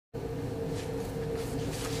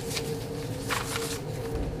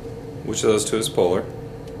Which of those two is polar?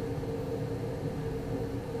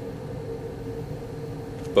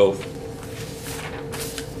 Both.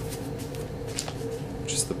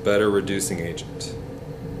 Which is the better reducing agent?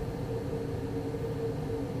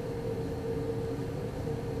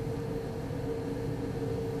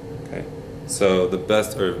 Okay. So the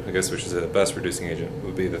best, or I guess we should say the best reducing agent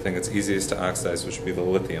would be the thing that's easiest to oxidize, which would be the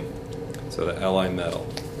lithium. So the Li metal.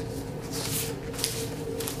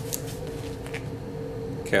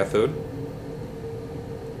 Cathode.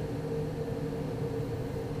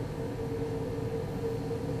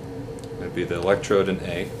 It'd be the electrode in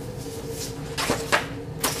A.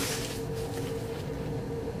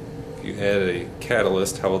 If you add a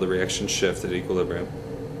catalyst, how will the reaction shift at equilibrium?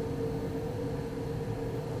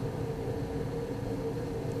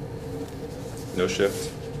 No shift.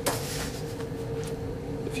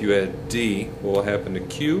 If you add D, what will happen to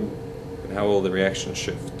Q, and how will the reaction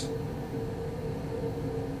shift?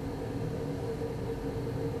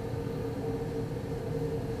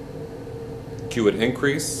 Q would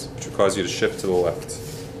increase, which would cause you to shift to the left.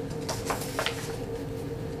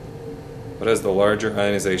 What has the larger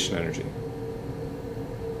ionization energy?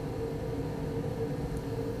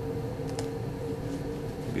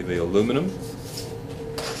 Maybe the aluminum.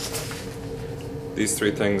 These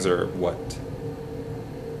three things are what?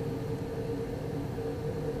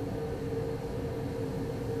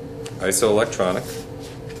 Isoelectronic.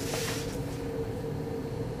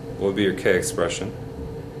 What would be your K expression?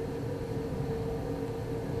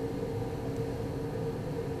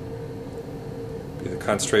 Be the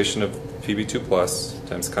concentration of Pb2 plus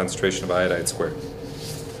times concentration of iodide squared.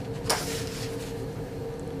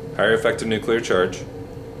 Higher effective nuclear charge.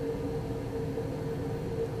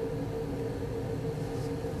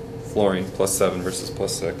 Fluorine +7 versus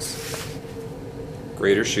 +6.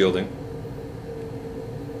 Greater shielding.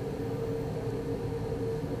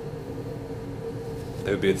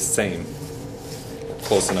 They would be the same,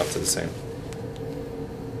 close enough to the same.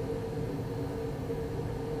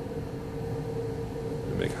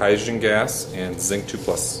 We make hydrogen gas and zinc 2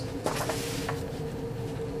 plus.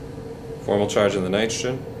 Formal charge on the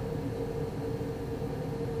nitrogen.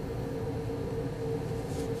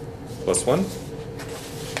 +1.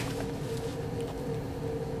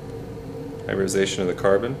 Hybridization of the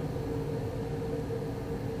carbon.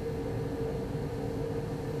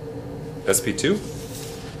 sp2.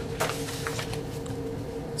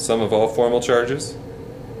 Sum of all formal charges.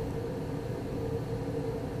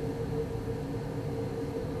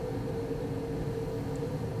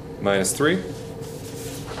 -3.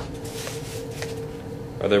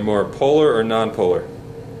 Are there more polar or nonpolar?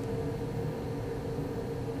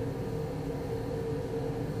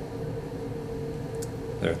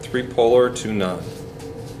 There are 3 polar, 2 non.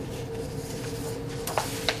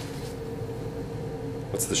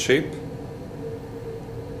 What's the shape?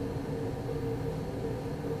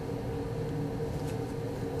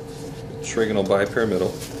 Trigonal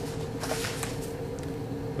bipyramidal.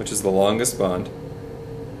 Which is the longest bond?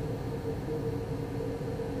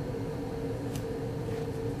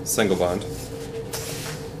 Single bond.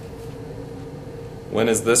 When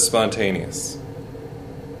is this spontaneous?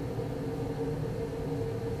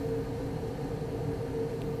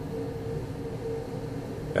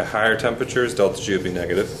 At higher temperatures, delta G would be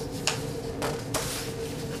negative.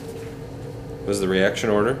 What is the reaction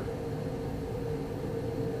order?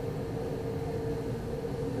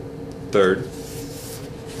 Third.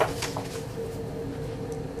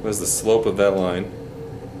 What is the slope of that line?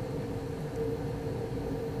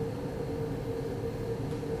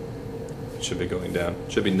 It should be going down.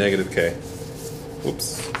 It should be negative K.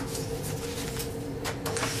 Whoops.